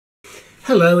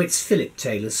Hello, it's Philip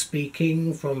Taylor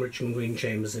speaking from Richmond Green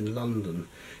Chambers in London.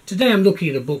 Today I'm looking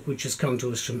at a book which has come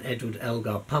to us from Edward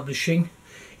Elgar Publishing.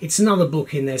 It's another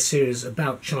book in their series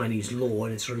about Chinese law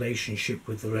and its relationship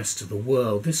with the rest of the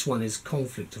world. This one is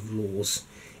Conflict of Laws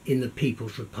in the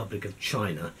People's Republic of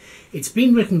China. It's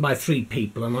been written by three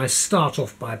people, and I start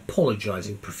off by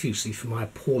apologising profusely for my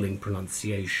appalling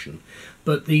pronunciation.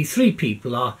 But the three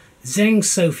people are Zheng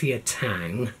Sophia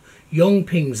Tang,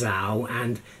 Yongping Zhao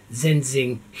and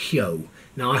Zhenzing Hyo.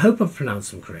 Now I hope I've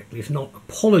pronounced them correctly, if not,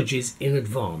 apologies in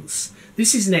advance.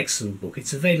 This is an excellent book.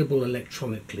 It's available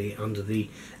electronically under the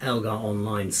Elgar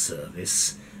online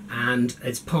service, and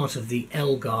it's part of the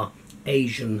Elgar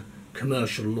Asian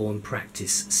Commercial Law and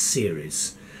Practice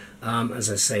series. As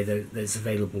I say, there's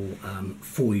available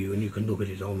for you, and you can look at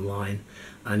it online,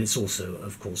 and it's also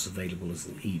of course available as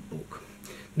an e-book.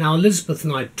 Now Elizabeth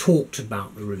and I talked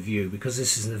about the review because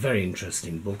this is a very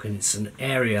interesting book, and it's an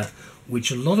area which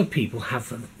a lot of people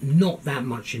have not that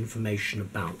much information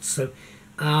about. So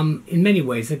in many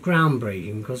ways they're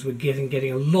groundbreaking because we're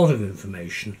getting a lot of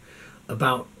information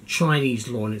about Chinese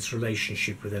law and its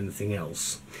relationship with anything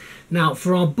else. Now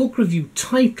for our book review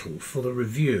title for the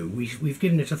review, we've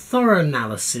given it a thorough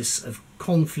analysis of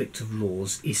conflict of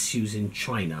laws issues in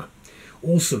China,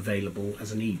 also available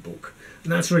as an e-book.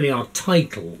 And that's really our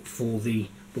title for the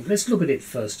book. Let's look at it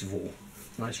first of all.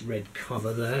 Nice red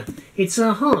cover there. It's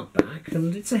a hardback,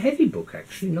 and it's a heavy book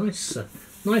actually.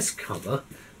 Nice cover.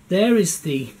 There is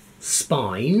the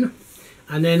spine,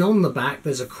 and then on the back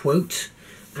there's a quote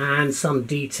and some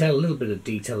detail, a little bit of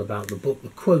detail about the book. The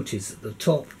quote is at the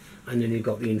top, and then you've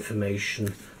got the information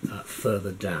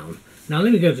further down. Now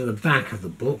let me go to the back of the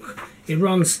book. It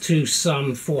runs to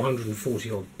some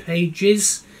 440 odd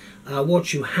pages.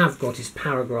 What you have got is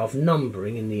paragraph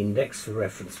numbering in the index for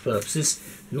reference purposes,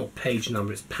 not page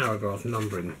number, it's paragraph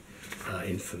numbering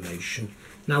information.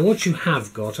 Now what you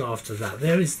have got after that,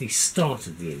 there is the start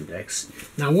of the index.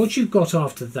 Now what you've got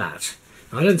after that,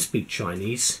 I don't speak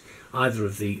Chinese, either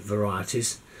of the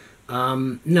varieties.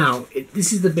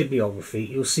 This is the bibliography.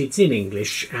 You'll see it's in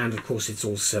English, and of course it's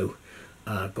also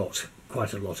got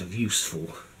quite a lot of useful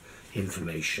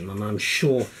information, and I'm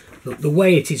sure that the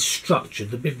way it is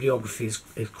structured, the bibliography is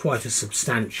quite a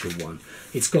substantial one.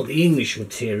 It's got the English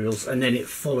materials, and then it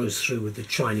follows through with the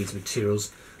Chinese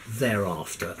materials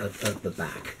thereafter at the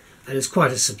back, and it's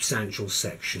quite a substantial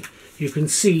section. You can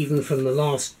see even from the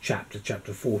last chapter,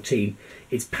 chapter 14,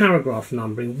 it's paragraph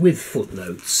numbering with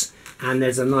footnotes, and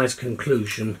there's a nice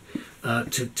conclusion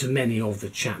to many of the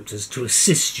chapters to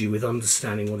assist you with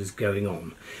understanding what is going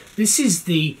on. This is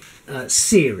the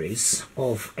series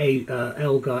of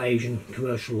Elgar Asian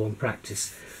Commercial Law and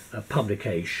Practice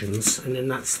publications, and then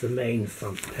that's the main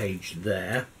front page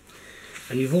there.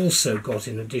 And you've also got,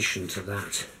 in addition to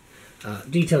that,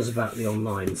 details about the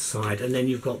online side, and then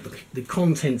you've got the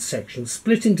content section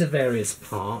split into various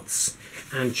parts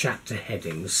and chapter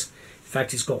headings. In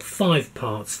fact, it's got 5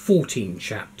 parts, 14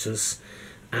 chapters,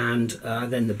 and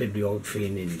then the bibliography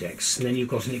and index. And then you've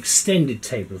got an extended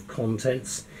table of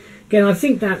contents. Again, I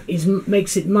think that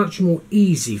makes it much more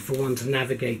easy for one to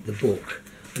navigate the book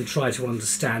and try to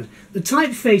understand. The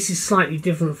typeface is slightly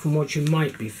different from what you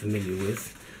might be familiar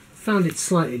with. I found it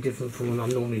slightly different from what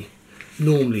I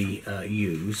normally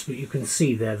use, but you can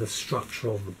see there the structure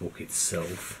of the book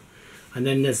itself. And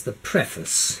then there's the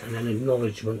preface, and then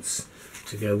acknowledgements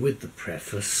to go with the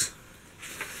preface.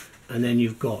 And then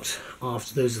you've got,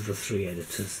 after those are the 3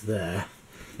 editors there,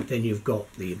 then you've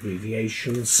got the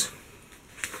abbreviations,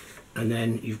 and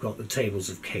then you've got the tables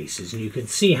of cases, and you can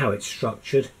see how it's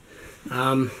structured.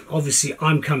 Obviously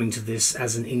I'm coming to this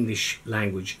as an English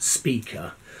language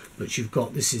speaker, but you've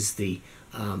got, this is the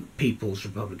People's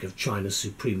Republic of China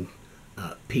Supreme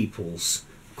People's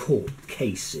Court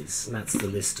cases, and that's the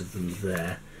list of them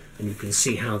there, and you can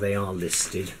see how they are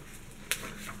listed.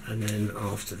 And then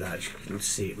after that you can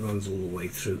see it runs all the way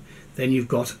through. Then you've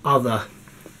got other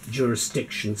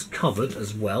jurisdictions covered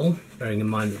as well, bearing in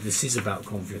mind that this is about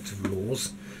conflict of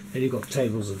laws. Then you've got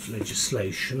tables of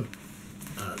legislation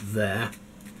there,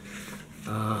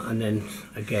 and then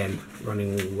again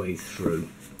running all the way through.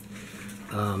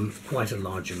 Quite a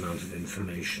large amount of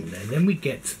information there. Then we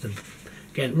get to the,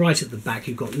 again right at the back,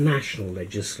 you've got national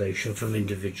legislation from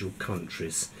individual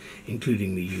countries,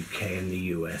 including the UK and the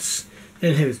US.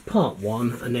 Then here's part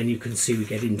 1, and then you can see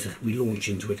we launch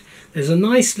into it. There's a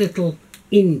nice little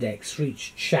index for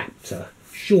each chapter,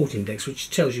 short index, which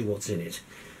tells you what's in it.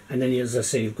 And then, as I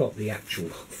say, you've got the actual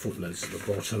footnotes at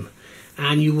the bottom,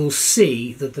 and you will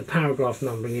see that the paragraph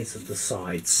numbering is at the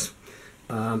sides,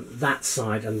 that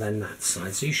side and then that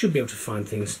side. So you should be able to find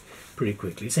things pretty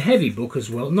quickly. It's a heavy book as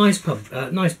well, nice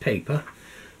paper,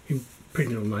 You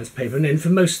print it on nice paper, and then for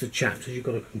most of the chapters you've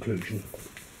got a conclusion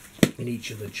in each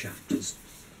of the chapters.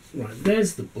 Right,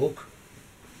 there's the book.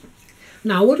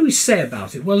 Now, what do we say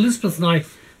about it? Well, Elizabeth and I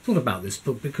thought about this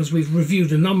book because we've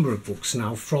reviewed a number of books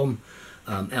now from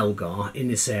Elgar in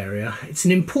this area. It's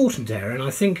an important area, and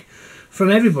I think from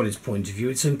everybody's point of view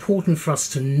it's important for us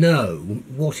to know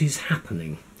what is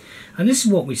happening. And this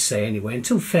is what we say anyway.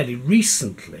 Until fairly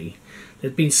recently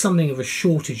there'd been something of a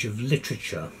shortage of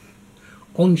literature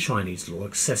on Chinese law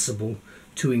accessible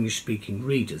to English-speaking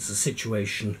readers, a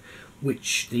situation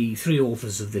which the three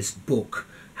authors of this book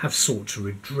have sought to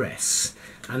redress,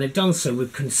 and they've done so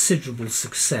with considerable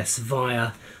success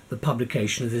via the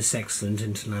publication of this excellent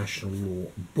international law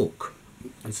book.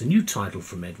 It's a new title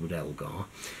from Edward Elgar,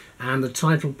 and the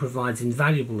title provides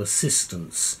invaluable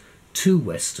assistance to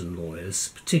Western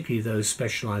lawyers, particularly those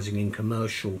specialising in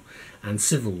commercial and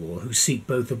civil law, who seek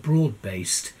both a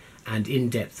broad-based and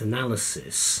in-depth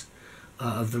analysis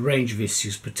of the range of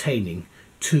issues pertaining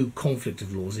to conflict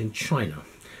of laws in China.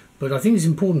 But I think it's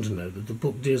important to note that the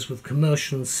book deals with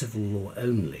commercial and civil law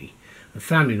only. And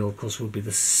family law, of course, will be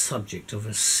the subject of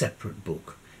a separate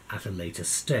book at a later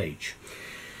stage.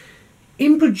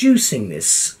 In producing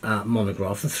this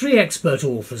monograph, the three expert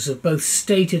authors have both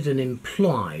stated and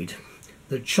implied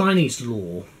that Chinese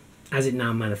law, as it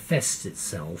now manifests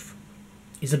itself,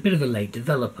 is a bit of a late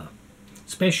developer,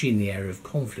 especially in the area of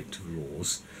conflict of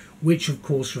laws, which of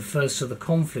course refers to the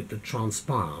conflict that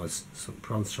transpires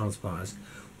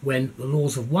when the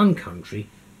laws of one country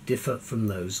differ from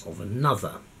those of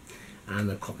another, and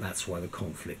that's why the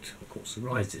conflict of course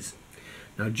arises.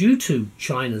 Now, due to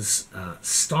China's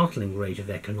startling rate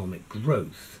of economic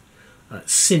growth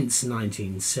since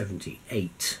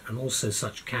 1978, and also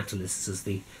such catalysts as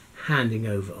the handing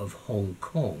over of Hong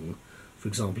Kong, for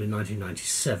example, in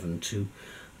 1997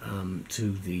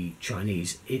 to the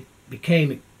Chinese, it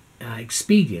became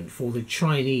expedient for the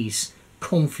Chinese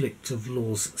conflict of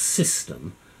laws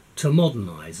system to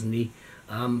modernise, and the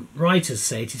writers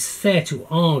say it is fair to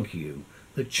argue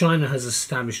that China has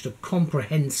established a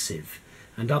comprehensive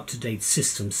and up-to-date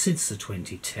system since the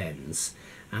 2010s,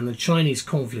 and the Chinese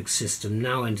conflict system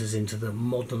now enters into the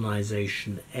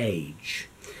modernisation age.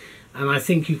 And I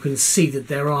think you can see that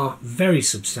there are very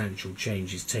substantial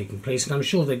changes taking place, and I'm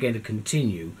sure they're going to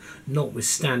continue,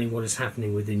 notwithstanding what is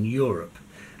happening within Europe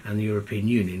and the European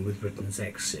Union with Britain's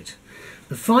exit.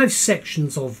 The 5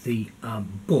 sections of the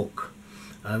book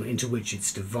into which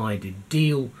it's divided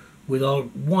deal with a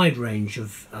wide range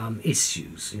of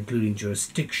issues, including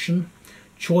jurisdiction,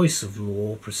 choice of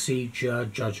law, procedure,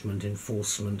 judgment,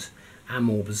 enforcement, and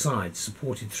more besides,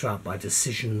 supported throughout by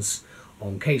decisions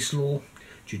on case law,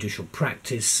 judicial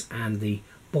practice, and the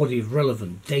body of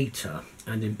relevant data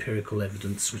and empirical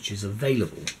evidence which is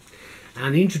available.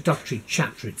 And the introductory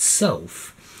chapter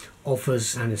itself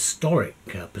offers an historic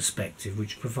perspective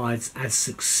which provides as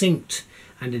succinct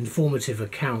and informative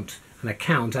account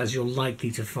as you're likely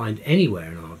to find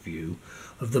anywhere in our view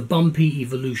of the bumpy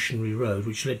evolutionary road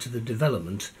which led to the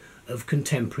development of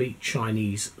contemporary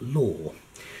Chinese law.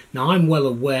 Now, I'm well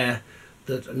aware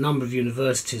that a number of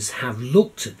universities have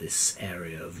looked at this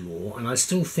area of law, and I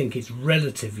still think it's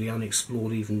relatively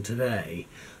unexplored even today,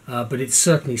 but it's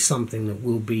certainly something that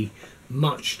will be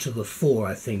much to the fore,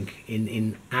 I think,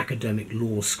 in academic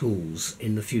law schools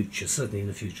in the future, certainly in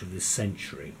the future of this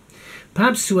century.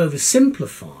 Perhaps to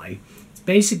oversimplify, it's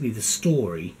basically the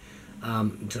story,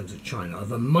 in terms of China,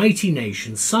 of a mighty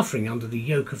nation suffering under the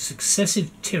yoke of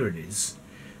successive tyrannies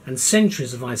and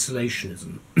centuries of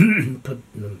isolationism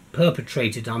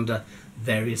perpetrated under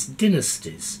various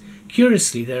dynasties.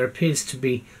 Curiously, there appears to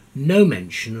be no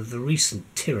mention of the recent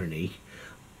tyranny,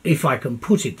 if I can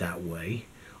put it that way,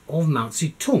 of Mao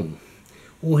Zedong,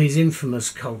 or his infamous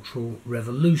Cultural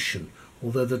Revolution,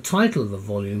 although the title of the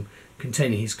volume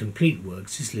containing his complete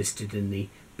works is listed in the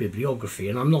bibliography.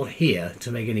 And I'm not here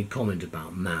to make any comment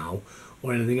about Mao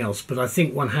or anything else, but I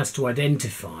think one has to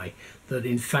identify that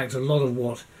in fact a lot of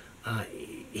what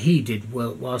he did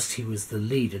whilst he was the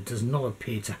leader does not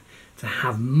appear to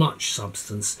have much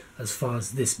substance as far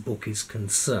as this book is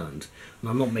concerned. And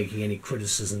I'm not making any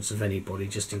criticisms of anybody,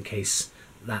 just in case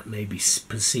that may be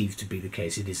perceived to be the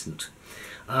case. It isn't.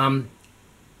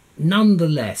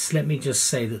 Nonetheless, let me just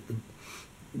say that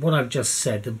what I've just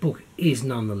said, the book is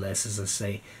nonetheless, as I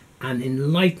say, an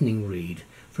enlightening read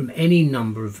from any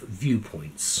number of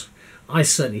viewpoints. I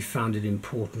certainly found it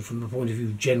important from the point of view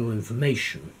of general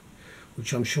information,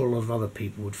 which I'm sure a lot of other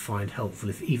people would find helpful,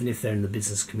 even if they're in the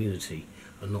business community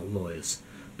and not lawyers,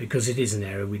 because it is an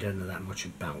area we don't know that much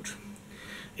about.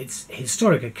 its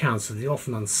historic accounts of the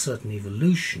often uncertain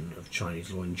evolution of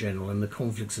Chinese law in general and the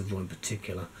conflicts of law in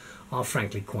particular are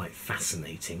frankly quite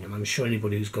fascinating, and I'm sure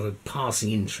anybody who's got a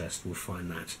passing interest will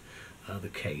find that the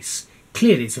case.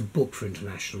 Clearly it's a book for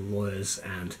international lawyers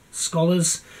and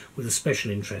scholars with a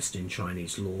special interest in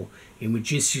Chinese law, in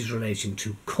which issues relating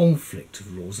to conflict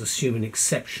of laws assume an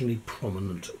exceptionally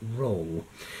prominent role.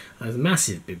 The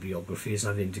massive bibliography, as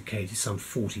I've indicated, some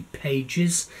 40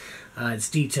 pages. Its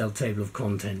detailed table of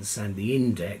contents and the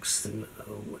index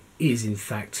is in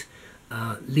fact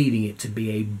leading it to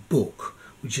be a book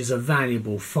which is a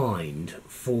valuable find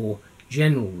for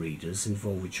general readers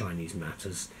involved with Chinese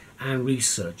matters and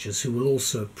researchers who will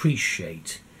also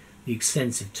appreciate the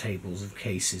extensive tables of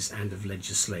cases and of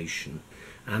legislation.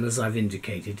 And as I've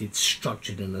indicated, it's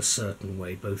structured in a certain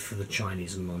way both for the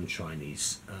Chinese and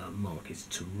non-Chinese markets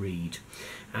to read.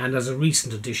 And as a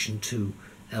recent addition to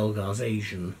Elgar's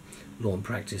Asian Law and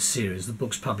Practice series, the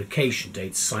book's publication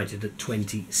date cited at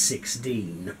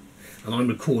 2016. And I'm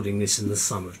recording this in the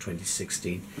summer of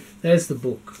 2016. There's the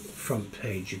book front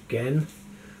page again.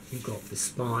 You've got the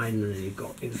spine and then you've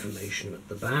got information at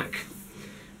the back.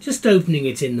 Just opening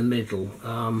it in the middle,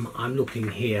 I'm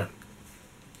looking here.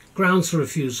 Grounds for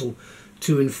refusal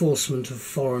to enforcement of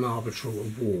foreign arbitral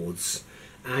awards.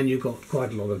 And you've got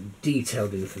quite a lot of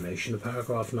detailed information. A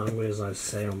paragraph number, as I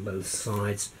say, on both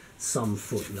sides, some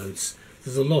footnotes.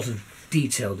 There's a lot of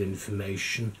detailed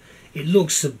information. It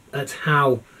looks at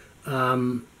how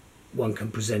one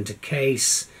can present a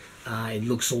case. It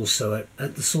looks also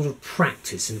at the sort of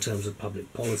practice in terms of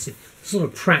public policy, the sort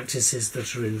of practices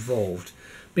that are involved.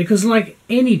 Because like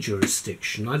any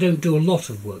jurisdiction, I don't do a lot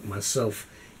of work myself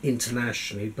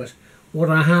internationally, but what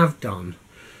I have done,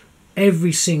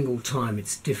 every single time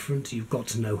it's different. You've got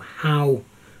to know how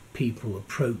people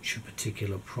approach a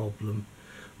particular problem.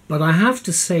 But I have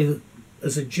to say that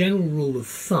as a general rule of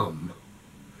thumb,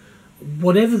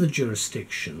 whatever the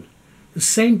jurisdiction, the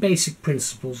same basic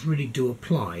principles really do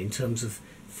apply in terms of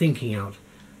thinking out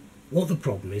what the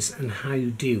problem is and how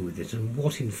you deal with it and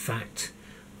what in fact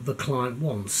the client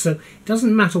wants. So it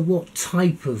doesn't matter what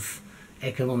type of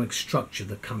economic structure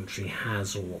the country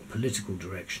has or what political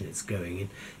direction it's going in,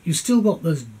 you've still got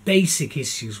those basic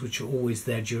issues which are always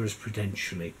there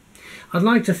jurisprudentially. I'd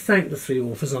like to thank the three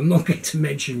authors. I'm not going to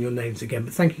mention your names again,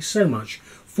 but thank you so much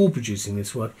for producing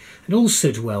this work, and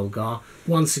also to Elgar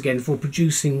once again for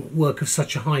producing work of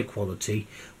such a high quality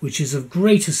which is of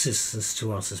great assistance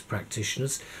to us as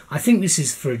practitioners. I think this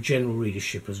is for a general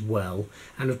readership as well,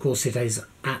 and of course it is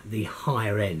at the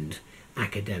higher end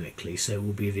academically, so it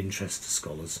will be of interest to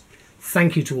scholars.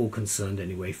 Thank you to all concerned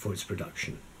anyway for its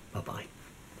production. Bye bye.